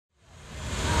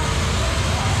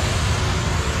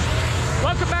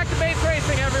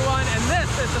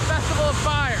at the Festival of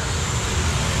Fire.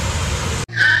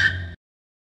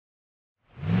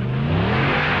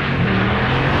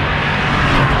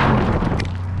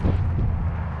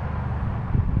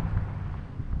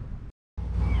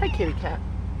 Hi, kitty cat.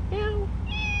 Meow.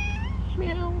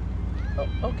 Meow. Oh,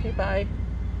 okay, bye.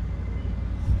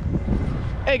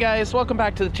 Hey guys, welcome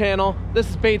back to the channel. This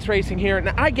is Bates Racing here, and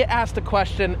I get asked a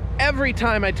question every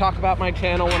time I talk about my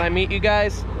channel when I meet you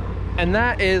guys, and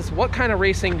that is, what kind of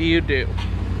racing do you do?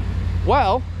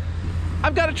 Well,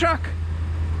 I've got a truck.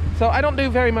 So I don't do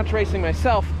very much racing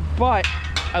myself, but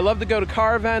I love to go to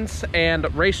car events and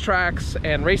racetracks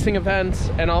and racing events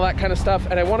and all that kind of stuff,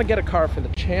 and I want to get a car for the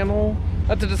channel.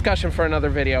 That's a discussion for another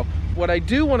video. What I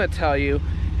do want to tell you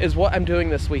is what I'm doing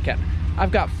this weekend.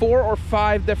 I've got 4 or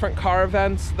 5 different car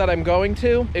events that I'm going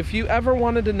to. If you ever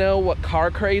wanted to know what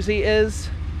car crazy is,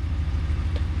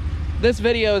 this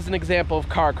video is an example of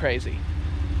car crazy.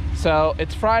 So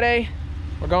it's Friday,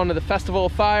 we're going to the Festival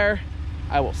of Fire.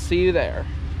 I will see you there.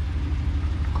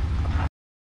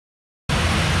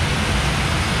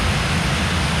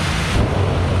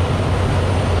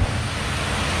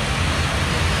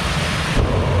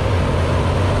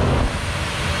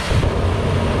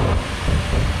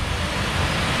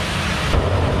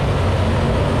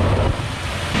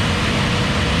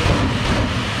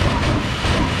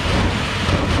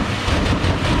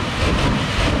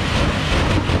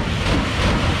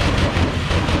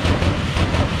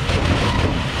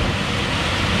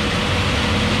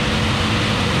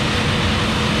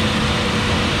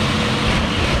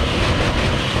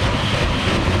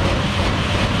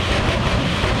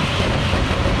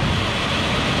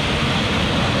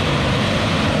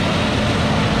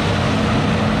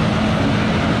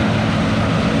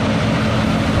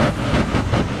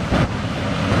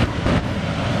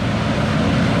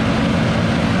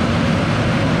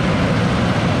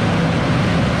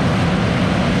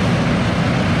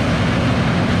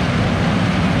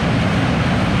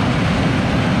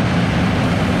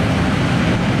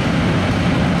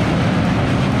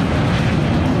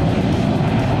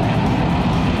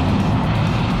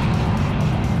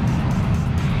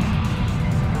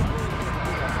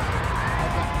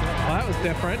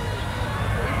 Different.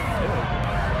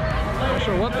 Not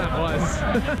sure what that was.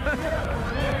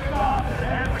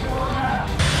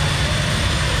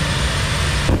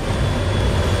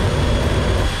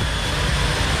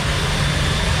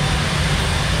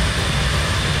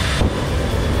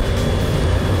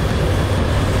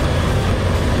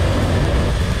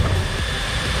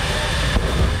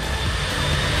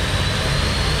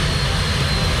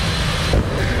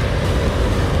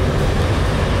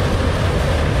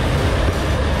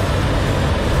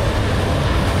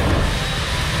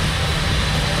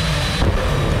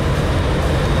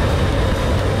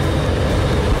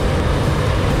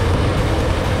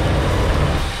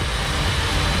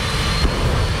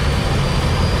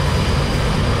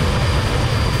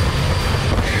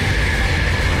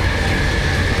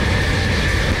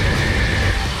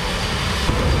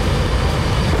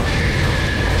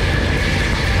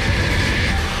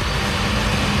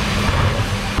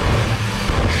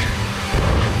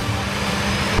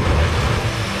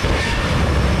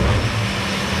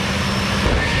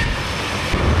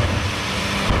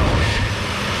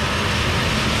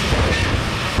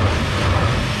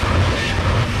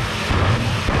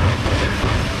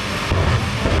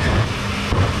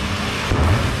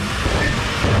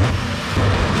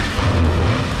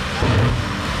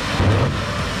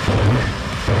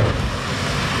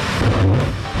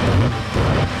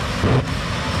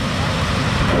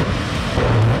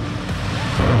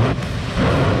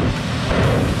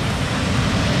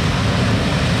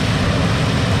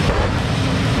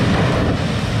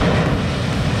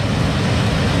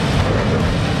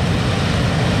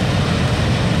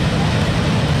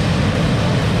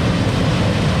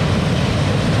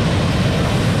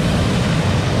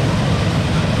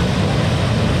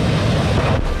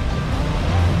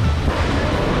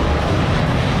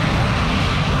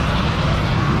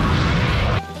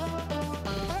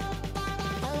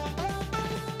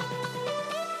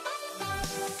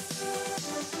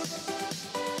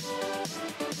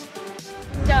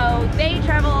 So they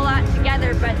travel a lot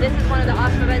together, but this is one of the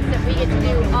awesome events that we get to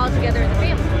do all together in the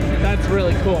family. That's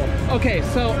really cool. Okay,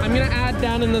 so I'm gonna add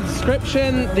down in the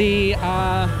description the,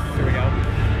 here we go.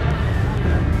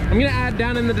 I'm gonna add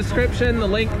down in the description the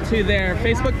link to their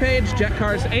Facebook page, Jet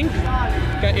Cars Inc.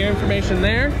 Got your information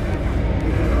there.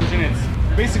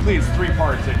 Basically it's 3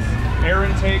 parts. It's air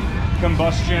intake,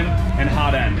 combustion, and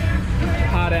hot end.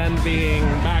 Hot end being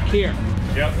back here.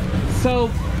 Yep. So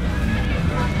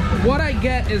what I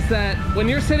get is that when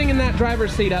you're sitting in that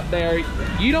driver's seat up there,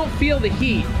 you don't feel the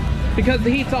heat. because the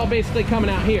heat's all basically coming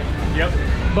out here. Yep.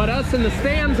 But us in the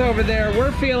stands over there,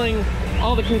 we're feeling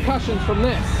all the concussions from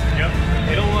this. Yep.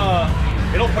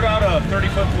 It'll put out a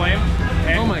 30-foot flame,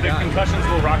 and Oh my the God. concussions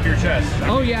will rock your chest.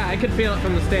 Oh yeah, I could feel it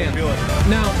from the stands. Feel it.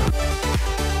 Now,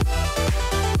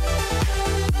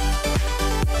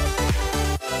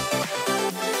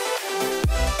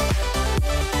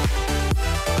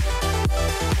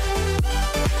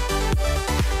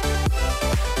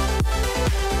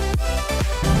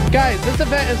 guys, this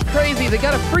event is crazy. They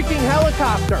got a freaking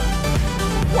helicopter.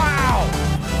 Wow.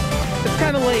 It's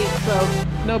kind of late, so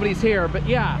nobody's here, but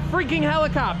yeah, freaking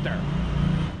helicopter.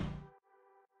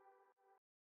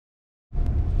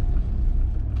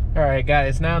 All right,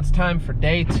 guys, now it's time for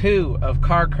day 2 of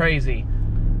Car Crazy.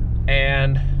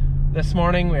 And this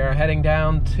morning we are heading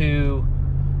down to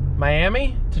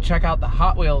Miami to check out the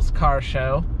Hot Wheels car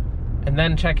show and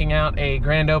then checking out a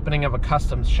grand opening of a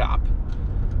customs shop.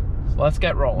 So let's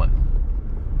get rolling.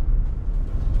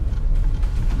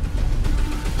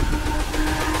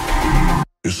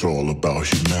 It's all about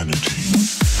humanity.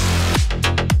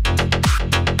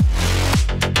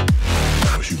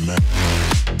 About humanity.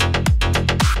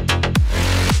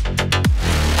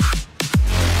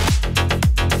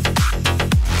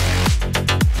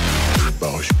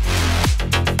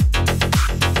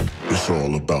 It's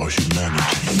all about humanity.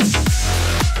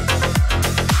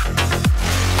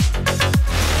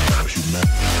 About humanity.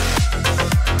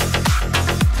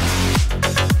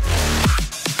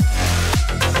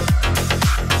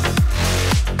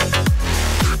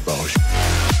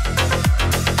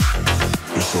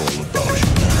 It's all about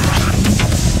humanity.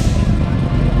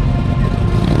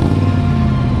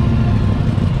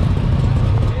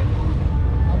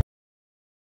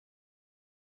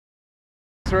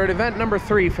 So we're at event number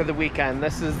 3 for the weekend.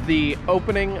 This is the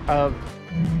opening of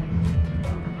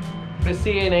the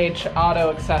C&H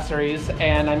Auto Accessories,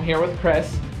 and I'm here with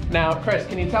Chris. Now, Chris,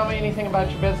 can you tell me anything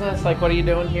about your business? Like, what are you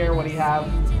doing here? What do you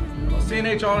have?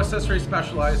 C&H Auto Accessories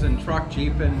specialize in truck,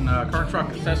 Jeep, and car truck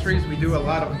accessories. We do a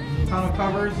lot of tonneau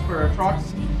covers for our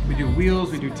trucks. We do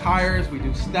wheels, we do tires, we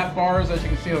do step bars, as you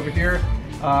can see over here.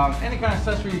 Any kind of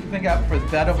accessory you can think of for the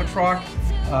bed of a truck.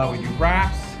 We do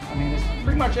wraps. I mean, it's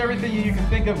pretty much everything you can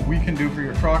think of we can do for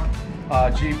your truck,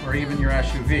 Jeep, or even your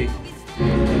SUV.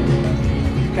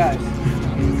 Guys,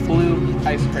 blue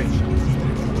ice cream.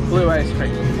 Blue ice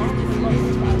cream.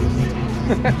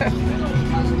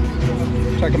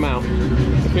 Check them out.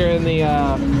 If you're in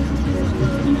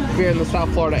the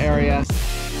South Florida area.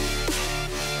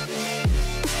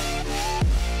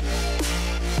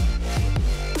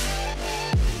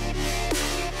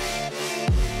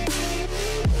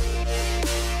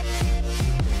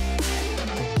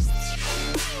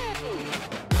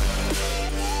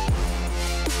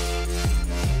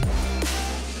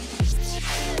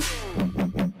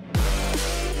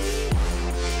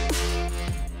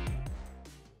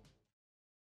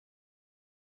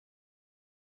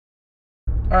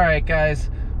 All right, guys,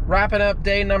 wrapping up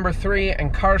day number 3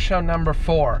 and car show number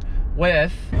 4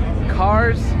 with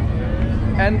Cars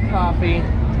and Coffee,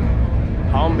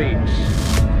 Palm Beach.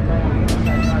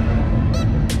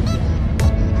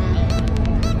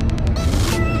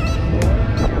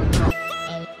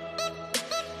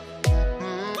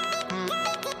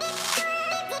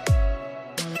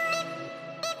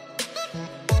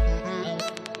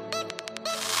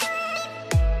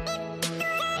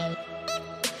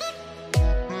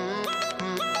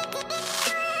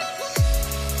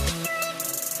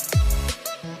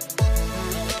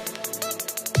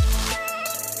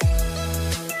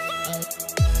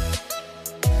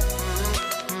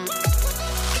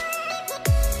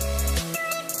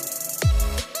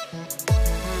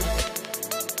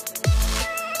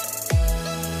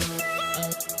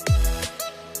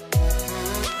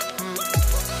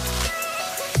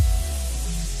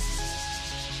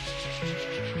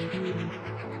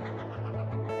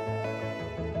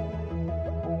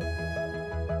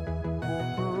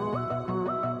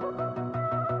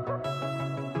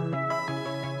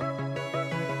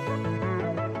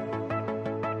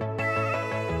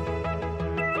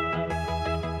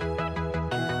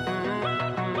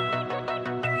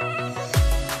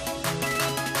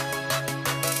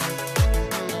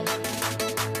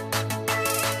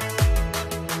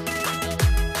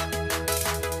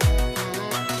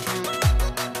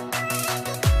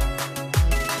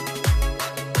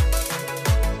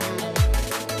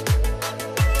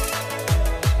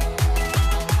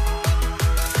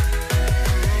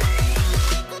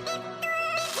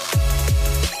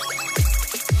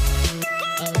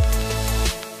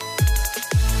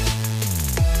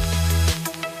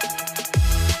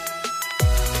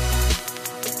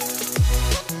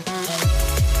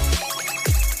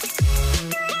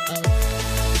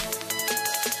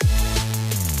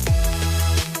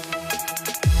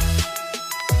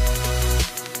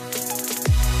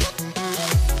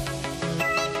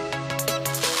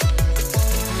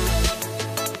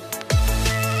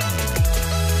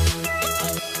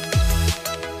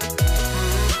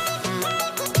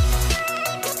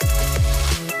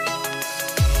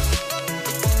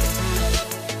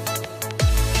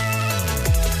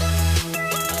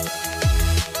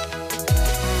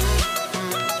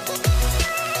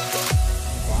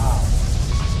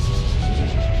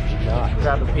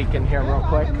 peek in here real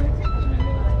quick.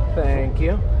 Thank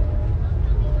you.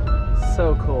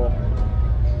 So cool.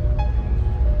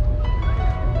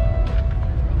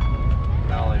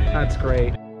 That's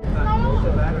great.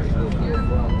 Everything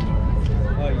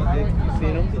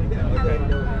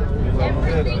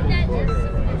that is.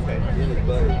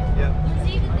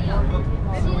 See the deal.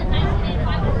 See the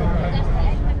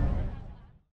 1985.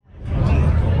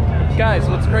 Guys,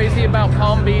 what's crazy about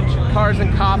Palm Beach Cars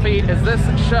and Coffee is this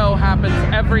show happens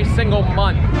every single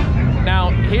month. Now,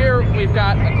 here we've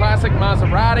got a classic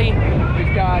Maserati,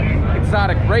 we've got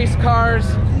exotic race cars.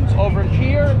 Over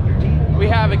here, we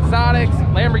have exotics,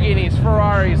 Lamborghinis,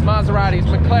 Ferraris, Maseratis,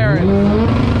 McLarens.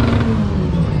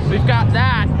 We've got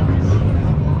that.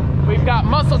 We've got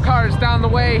muscle cars down the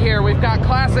way here. We've got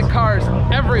classic cars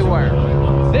everywhere.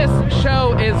 This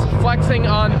show is flexing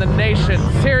on the nation,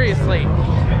 seriously.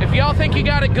 If y'all think you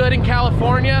got it good in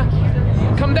California,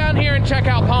 come down here and check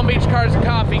out Palm Beach Cars and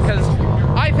Coffee, because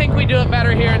I think we do it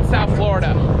better here in South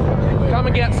Florida. Come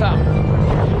and get some.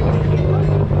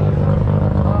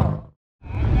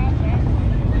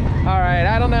 Alright,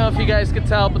 I don't know if you guys could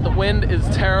tell, but the wind is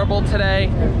terrible today.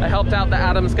 I helped out the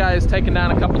Adams guys taking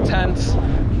down a couple tents.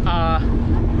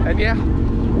 And yeah,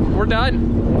 we're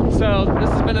done. So this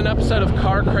has been an episode of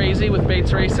Car Crazy with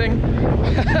Bates Racing.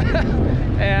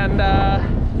 And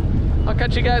I'll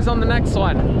catch you guys on the next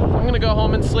one. I'm gonna go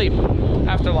home and sleep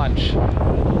after lunch.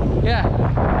 Yeah,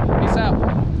 peace out.